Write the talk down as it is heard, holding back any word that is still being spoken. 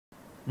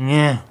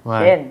Yeah,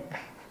 why? Shin.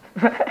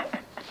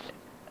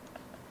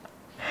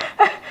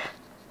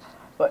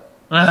 What?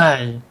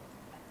 Why?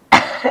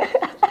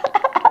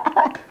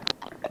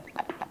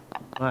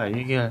 Why?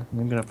 You got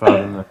a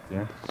problem up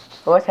there.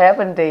 What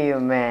happened to you,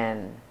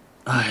 man?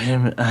 I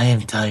am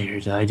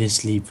tired. I didn't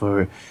sleep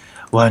for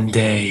one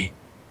day,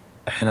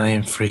 and I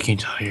am freaking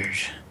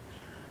tired.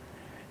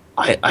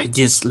 I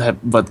just slept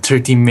but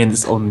 30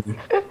 minutes only.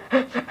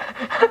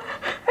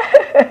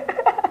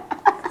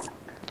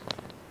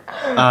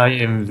 I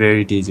am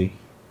very dizzy.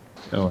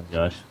 Oh my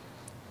gosh.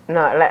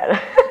 No, like.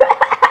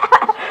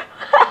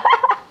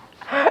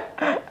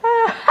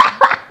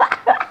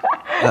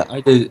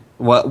 I did.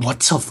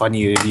 What's so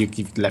funny if you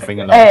keep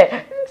laughing a lot?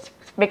 Hey,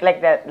 speak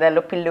like that, the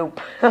loopy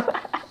loop.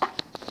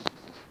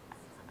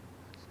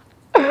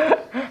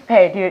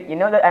 Hey, dude, you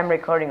know that I'm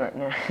recording right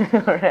now,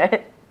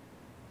 right?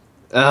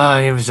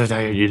 I am so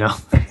tired, you know.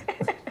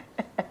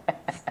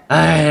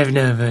 I have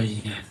no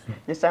idea.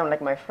 You sound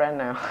like my friend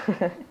now.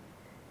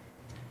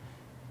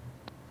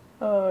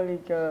 Holy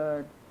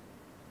God.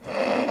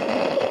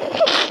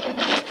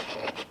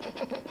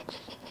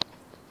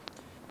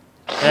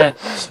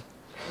 Yes.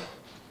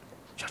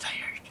 So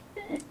tired.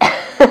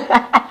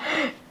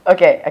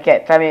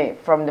 Okay, tell me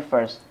from the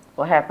first.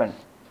 What happened?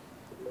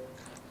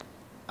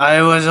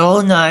 I was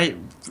all night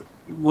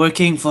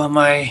working for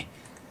my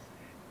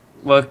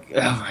work.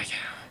 Oh my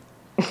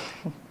god.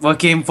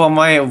 Working for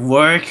my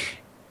work,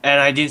 and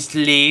I didn't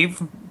sleep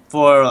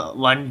for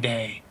one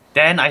day.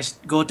 Then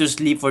go to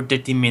sleep for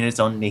 30 minutes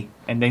only,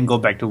 and then go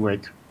back to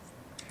work.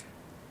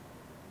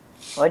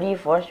 Why do you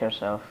force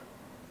yourself?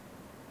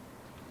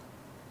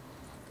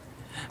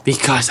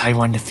 Because I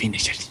want to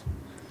finish it.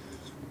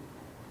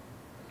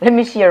 Let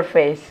me see your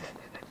face.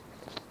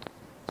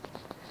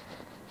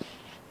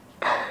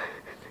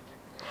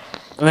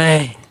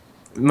 Wait,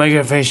 my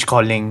girlfriend is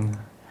calling.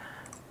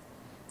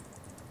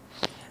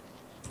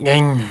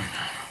 Gang.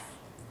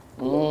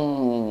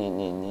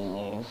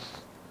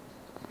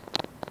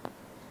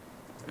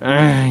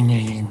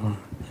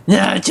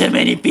 No, too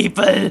many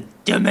people.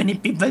 Too many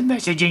people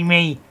messaging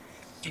me.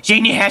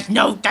 Jeannie has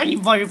no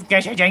time for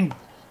messaging.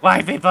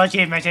 Why people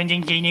keep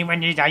messaging Jeannie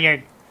when you're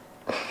tired?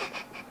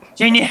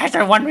 Jeannie has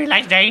her one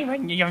relaxed day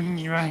when you're.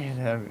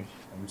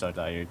 I'm so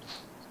tired.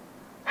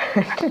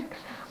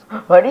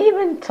 Why do you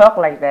even talk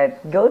like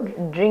that? Go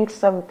drink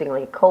something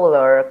like cola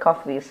or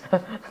coffee.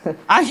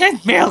 I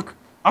had milk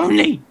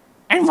only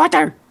and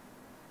water.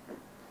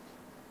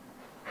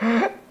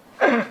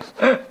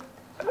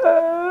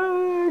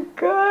 Oh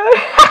God.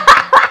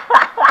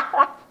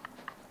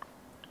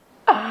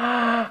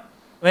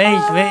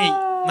 Wait.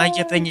 My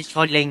Japan is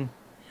calling.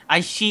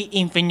 I see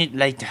infinite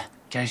later.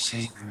 Just.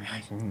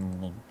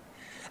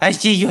 I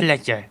see you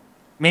later.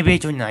 Maybe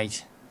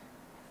tonight.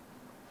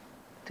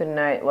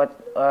 Tonight, what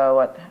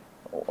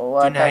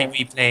Tonight time?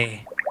 we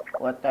play.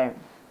 What time?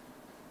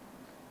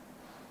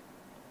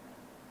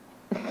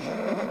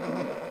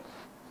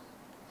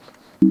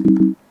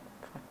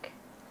 Fuck.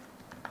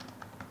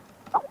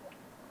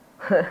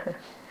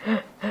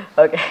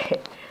 Okay,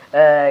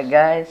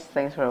 guys,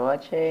 thanks for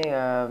watching.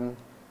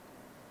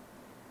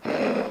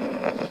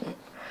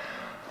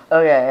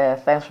 Okay,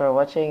 thanks for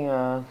watching.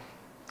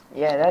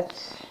 Yeah,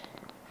 that's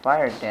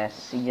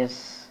Firedestined. You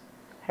just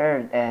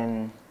heard,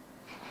 and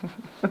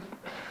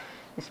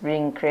it's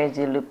being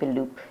crazy loopy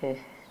loop.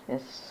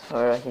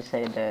 Or he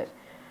said that.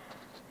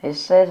 He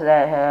says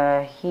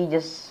that he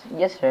just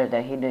heard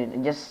that he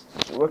did just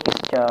work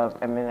his job.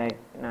 I mean, like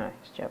not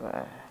his job,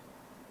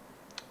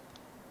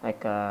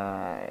 like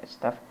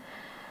stuff,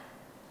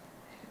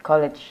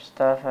 college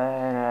stuff,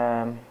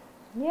 and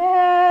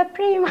yeah,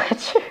 pretty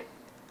much.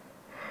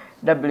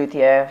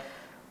 WTF,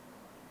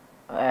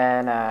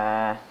 and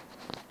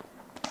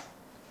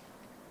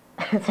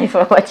thanks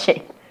for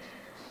watching.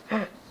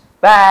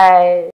 Bye.